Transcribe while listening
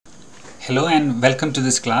Hello and welcome to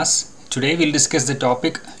this class. Today we'll discuss the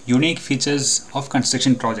topic unique features of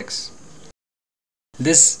construction projects.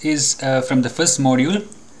 This is from the first module,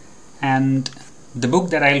 and the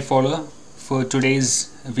book that I'll follow for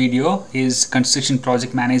today's video is Construction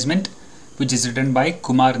Project Management, which is written by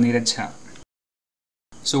Kumar Neeraj Jha.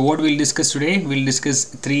 So what we'll discuss today, we'll discuss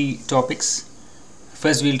three topics.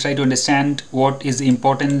 First, we'll try to understand what is the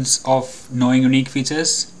importance of knowing unique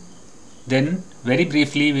features. Then very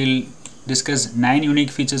briefly we'll discuss 9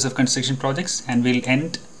 unique features of construction projects, and we'll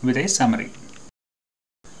end with a summary.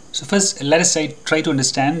 So first, let us try to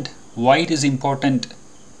understand why it is important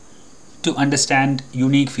to understand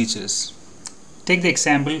unique features. Take the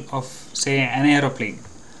example of, say, an aeroplane.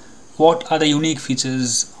 What are the unique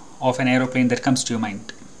features of an aeroplane that comes to your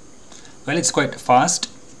mind? Well, it's quite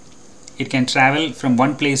fast. It can travel from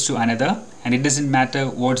one place to another, and it doesn't matter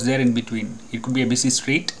what's there in between. It could be a busy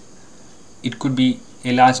street, it could be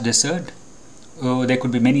a large desert, or there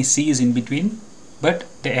could be many seas in between, but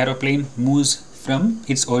the aeroplane moves from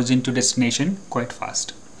its origin to destination quite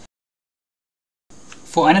fast.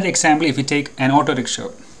 For another example, if you take an auto rickshaw,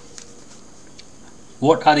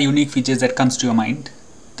 what are the unique features that comes to your mind?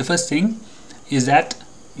 The first thing is that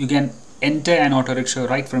you can enter an auto rickshaw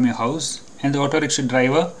right from your house, and the auto rickshaw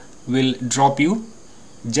driver will drop you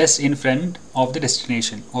just in front of the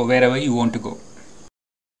destination or wherever you want to go.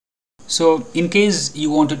 So in case you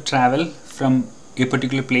want to travel from a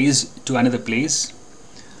particular place to another place,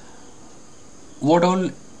 what all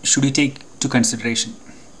should you take to consideration?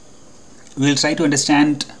 We'll try to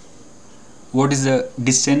understand what is the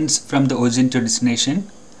distance from the origin to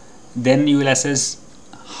destination. Then you will assess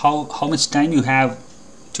how much time you have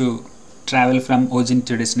to travel from origin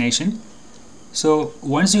to destination. So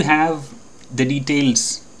once you have the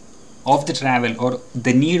details of the travel or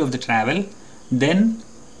the need of the travel, then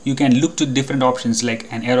you can look to different options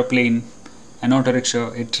like an aeroplane, an auto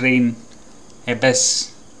rickshaw, a train, a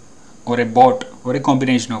bus, or a boat, or a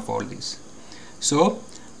combination of all these. So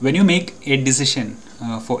when you make a decision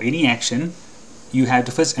for any action, you have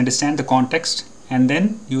to first understand the context, and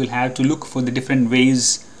then you will have to look for the different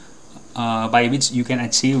ways by which you can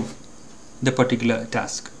achieve the particular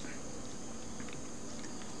task.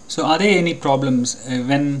 So are there any problems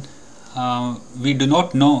when we do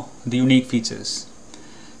not know the unique features?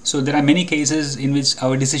 So there are many cases in which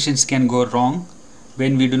our decisions can go wrong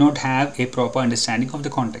when we do not have a proper understanding of the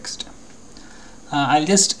context. I'll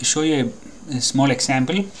just show you a small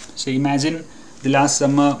example. So imagine the last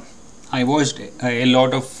summer I watched a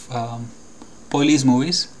lot of police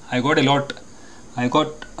movies. I got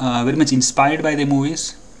very much inspired by the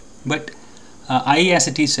movies, but I, as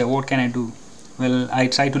a teacher, what can I do? Well, I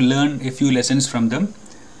try to learn a few lessons from them,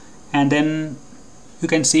 and then you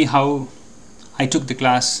can see how I took the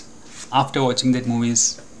class after watching that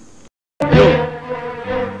movies. You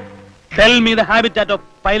tell me the habitat of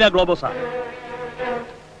Phyla globosa.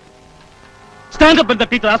 Stand up when the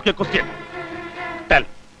teacher asks you a question. Tell.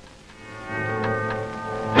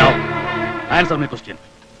 Now, answer my question.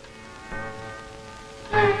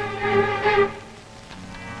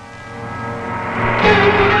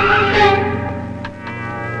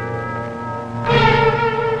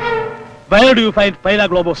 Where do you find Phyla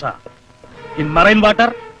globosa? In marine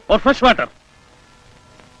water or fresh water?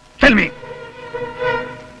 Tell me.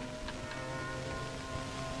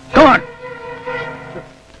 Come on.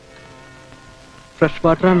 Fresh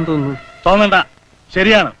water and തോന്നണ്ട,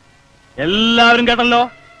 ശരിയാണ്. എല്ലാവരും കേട്ടല്ലോ.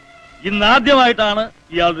 ഇന്നാദ്യമായിട്ടാണ്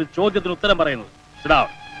ഇയാളൊരു ചോദ്യത്തിന് ഉത്തരം പറയുന്നത്. Sit down.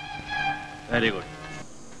 Very good.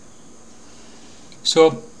 So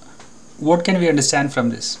what can we understand from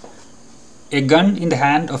this? A gun in the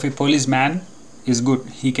hand of a policeman is good.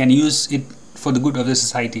 He can use it for the good of the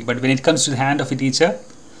society. But when it comes to the hand of a teacher,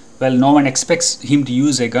 well, no one expects him to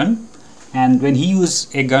use a gun. And when he uses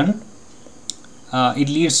a gun, it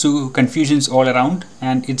leads to confusions all around,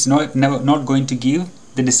 and it's not going to give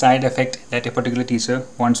the desired effect that a particular teacher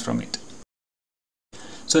wants from it.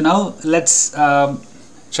 So now let's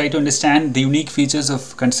try to understand the unique features of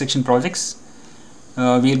construction projects.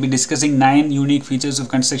 We'll be discussing 9 unique features of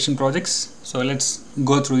construction projects. So let's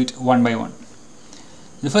go through it one by one.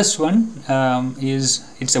 The first one is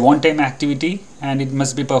it's a one-time activity, and it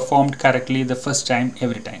must be performed correctly the first time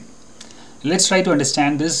every time. Let's try to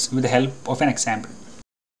understand this with the help of an example.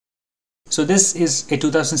 So this is a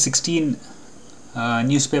 2016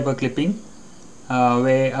 newspaper clipping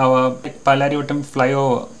where our Palariottam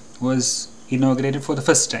flyover was inaugurated for the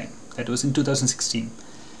first time. That was in 2016.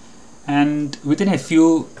 And within a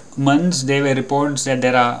few months there were reports that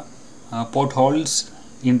there are potholes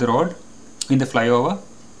in the road, in the flyover,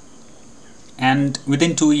 and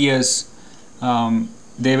within 2 years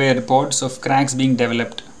there were reports of cracks being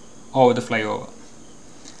developed over the flyover.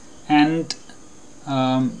 And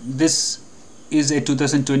this is a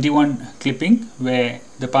 2021 clipping where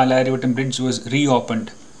the Palarivittam bridge was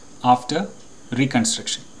reopened after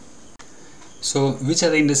reconstruction. So which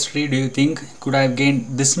other industry do you think could have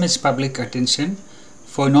gained this much public attention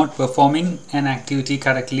for not performing an activity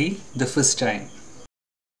correctly the first time?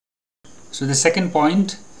 So the second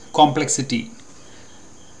point, complexity.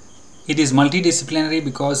 It is multidisciplinary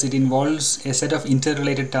because it involves a set of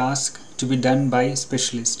interrelated tasks to be done by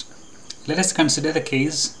specialists. Let us consider the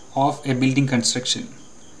case of a building construction.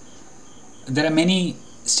 There are many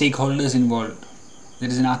stakeholders involved. There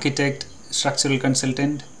is an architect, structural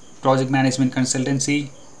consultant, project management consultancy,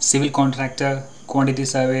 civil contractor, quantity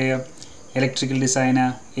surveyor, electrical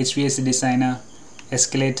designer, HVAC designer,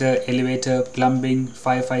 escalator, elevator, plumbing,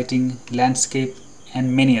 firefighting, landscape,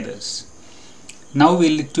 and many others. Now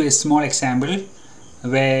we'll look to a small example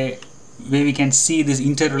where we can see this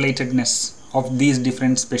interrelatedness of these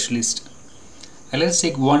different specialists. Let's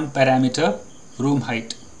take one parameter, room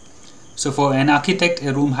height. So for an architect,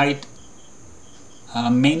 a room height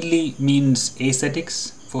mainly means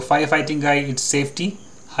aesthetics. For firefighting guy, it's safety.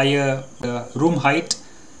 Higher room height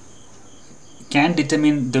can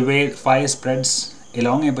determine the way fire spreads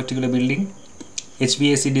along a particular building.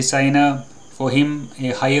 HVAC designer, for him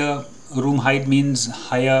a higher room height means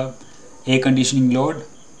higher air conditioning load.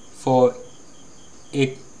 For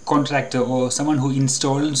a contractor or someone who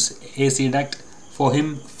installs AC duct, for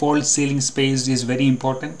him false ceiling space is very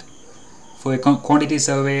important. For a quantity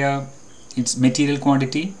surveyor, it's material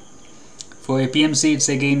quantity. For a PMC, it's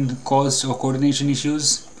again cost or coordination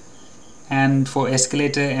issues. And for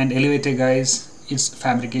escalator and elevator guys, it's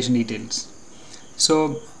fabrication details.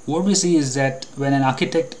 So what we see is that when an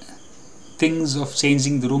architect thinks of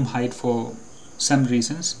changing the room height for some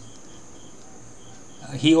reasons,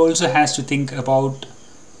 he also has to think about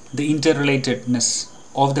the interrelatedness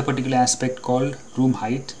of the particular aspect called room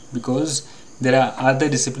height, because there are other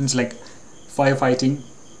disciplines like firefighting,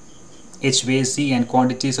 HVAC and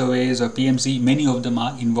quantity surveys or PMC, many of them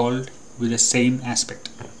are involved with the same aspect.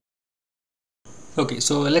 Okay,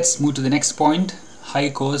 so let's move to the next point, high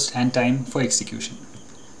cost and time for execution.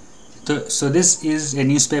 So this is a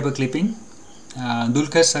newspaper clipping.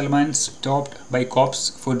 Dulquer Salman stopped by cops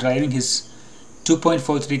for driving his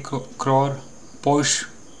 2.43 crore Porsche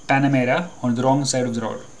Panamera on the wrong side of the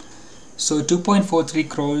road. So 2.43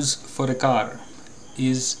 crores for a car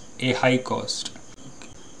is a high cost.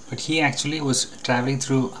 But he actually was traveling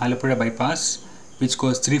through Alapura bypass, which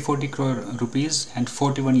cost 340 crore rupees and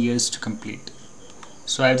 41 years to complete.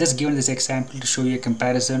 So I've just given this example to show you a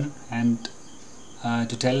comparison and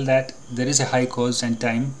to tell that there is a high cost and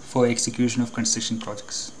time for execution of construction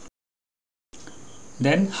projects.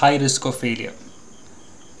 Then high risk of failure.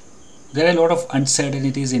 There are a lot of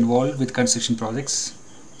uncertainties involved with construction projects,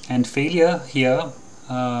 and failure here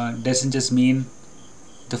doesn't just mean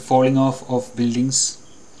the falling off of buildings.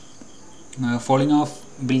 Falling off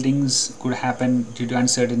buildings could happen due to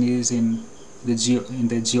uncertainties in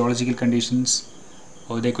the geological conditions,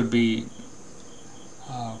 or there could be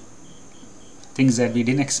things that we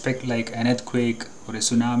didn't expect, like an earthquake or a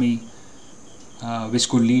tsunami, which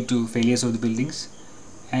could lead to failures of the buildings.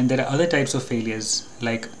 And there are other types of failures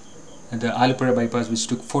like the Alapura bypass, which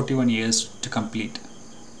took 41 years to complete.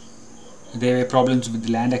 There were problems with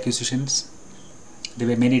land acquisitions, there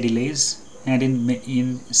were many delays, and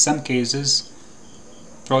in some cases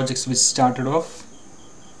projects which started off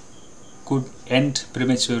could end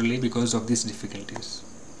prematurely because of these difficulties.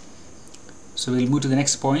 So we'll move to the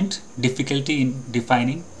next point, difficulty in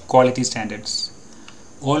defining quality standards.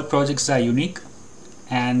 All projects are unique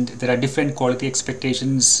and there are different quality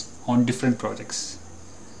expectations on different projects,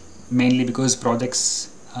 mainly because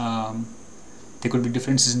projects there could be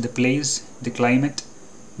differences in the place, the climate,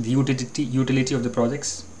 the utility of the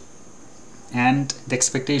projects, and the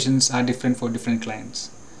expectations are different for different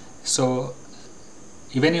clients. So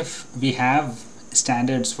even if we have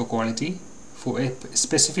standards for quality for a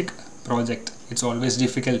specific project, it's always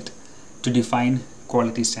difficult to define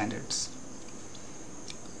quality standards.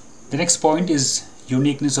 The next point is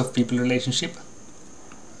uniqueness of people relationship.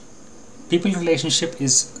 People relationship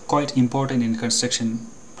is quite important in construction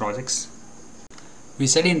projects. We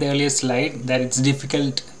said in the earlier slide that it's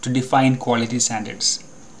difficult to define quality standards.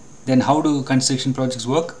 Then how do construction projects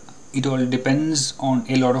work? It all depends on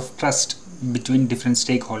a lot of trust between different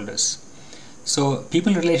stakeholders. So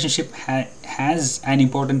people relationship has an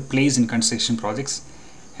important place in construction projects,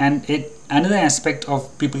 and another aspect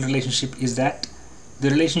of people relationship is that the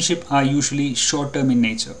relationship are usually short term in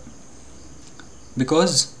nature,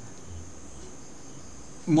 because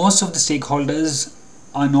most of the stakeholders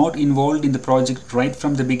are not involved in the project right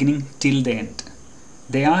from the beginning till the end.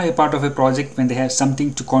 They are a part of a project when they have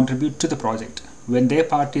something to contribute to the project. When their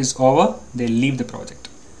part is over, they leave the project.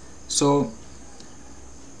 So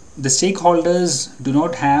the stakeholders do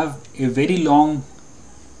not have a very long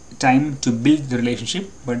time to build the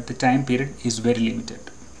relationship, but the time period is very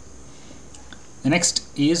limited. The next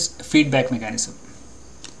is feedback mechanism.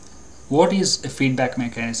 What is a feedback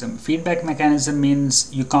mechanism? Feedback mechanism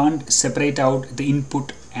means you can't separate out the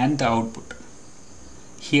input and the output.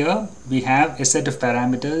 Here we have a set of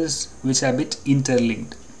parameters which are a bit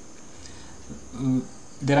interlinked.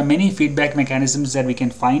 There are many feedback mechanisms that we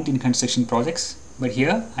can find in construction projects, but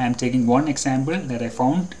here I am taking one example that I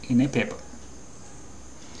found in a paper.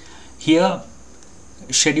 Here,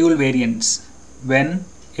 schedule variance. When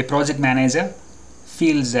a project manager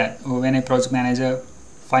feels that, or when a project manager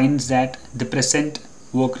finds that the present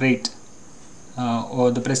work rate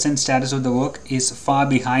or the present status of the work is far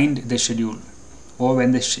behind the schedule, or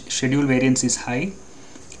when the schedule variance is high,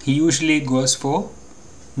 he usually goes for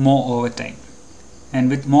more overtime. And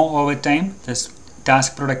with more overtime, the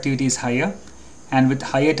task productivity is higher, and with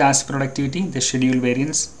higher task productivity, the schedule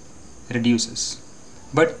variance reduces.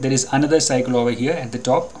 But there is another cycle over here at the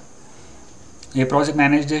top. A project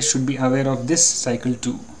manager should be aware of this cycle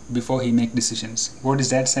too before he makes decisions. What is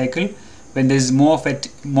that cycle? When there is more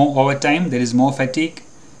overtime, there is more fatigue,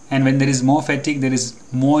 and when there is more fatigue, there is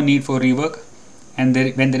more need for rework, and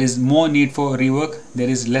when there is more need for rework, there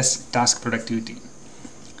is less task productivity.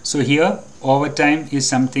 So here, overtime is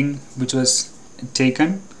something which was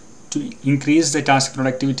taken to increase the task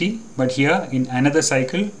productivity, but here in another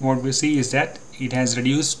cycle, what we see is that it has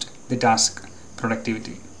reduced the task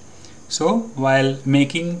productivity. So while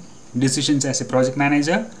making decisions as a project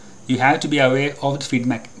manager, you have to be aware of the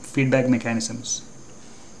feedback mechanisms.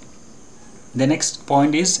 The next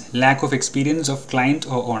point is lack of experience of client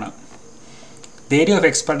or owner. The area of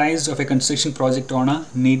expertise of a construction project owner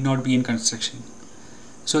need not be in construction.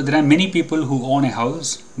 So there are many people who own a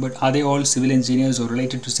house, but are they all civil engineers or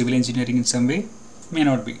related to civil engineering in some way? May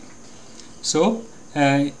not be. So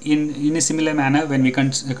in a similar manner, when we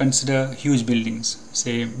consider huge buildings,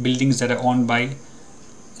 say buildings that are owned by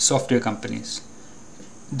software companies,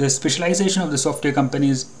 the specialization of the software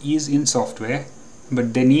companies is in software,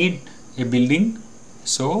 but they need a building,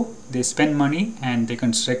 so they spend money and they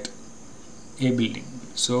construct a building.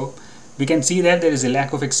 So we can see that there is a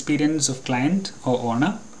lack of experience of client or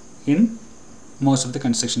owner in most of the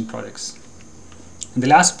construction projects. And the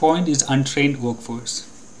last point is untrained workforce.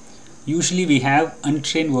 Usually we have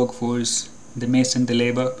untrained workforce, the mason, the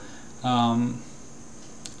labor,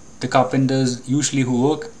 the carpenters usually who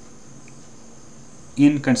work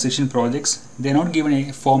in construction projects. They are not given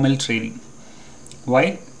a formal training.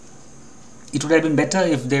 Why? It would have been better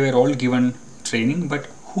if they were all given training, but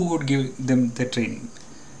who would give them the training?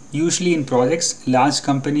 Usually in projects, large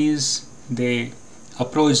companies, they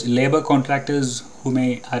approach labor contractors who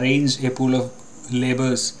may arrange a pool of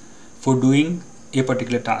laborers for doing a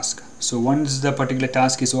particular task. So once the particular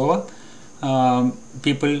task is over,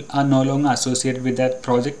 people are no longer associated with that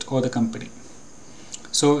project or the company.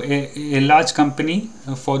 So a large company,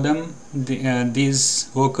 for them, these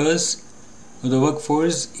workers, the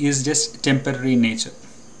workforce is just temporary in nature.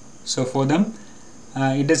 So for them,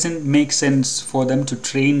 it doesn't make sense for them to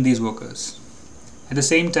train these workers. At the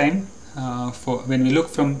same time, when we look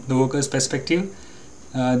from the workers' perspective,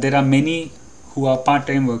 there are many who are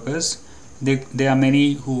part-time workers. There are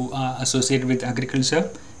many who are associated with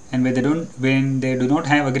agriculture, and when they do not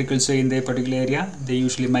have agriculture in their particular area, they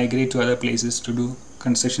usually migrate to other places to do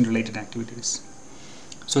construction-related activities.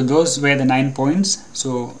 So those were the 9 points.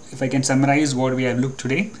 So if I can summarize what we have looked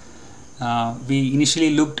today. We initially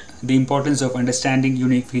looked the importance of understanding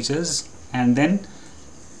unique features, and then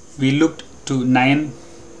we looked to 9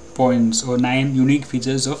 points or 9 unique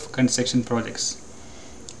features of construction projects.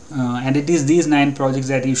 And it is these 9 projects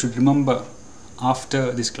that you should remember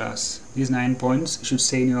after this class. These 9 points should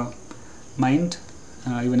stay in your mind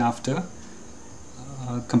even after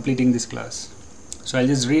completing this class. So I'll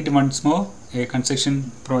just read once more. A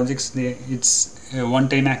construction projects, it's a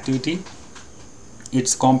one-time activity.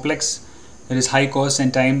 It's complex. There is high cost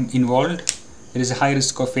and time involved. There is a high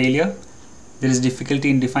risk of failure. There is difficulty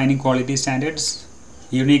in defining quality standards,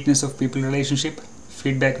 uniqueness of people relationship,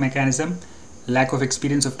 feedback mechanism, lack of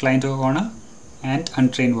experience of client or owner, and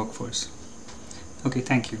untrained workforce. Okay,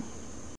 thank you.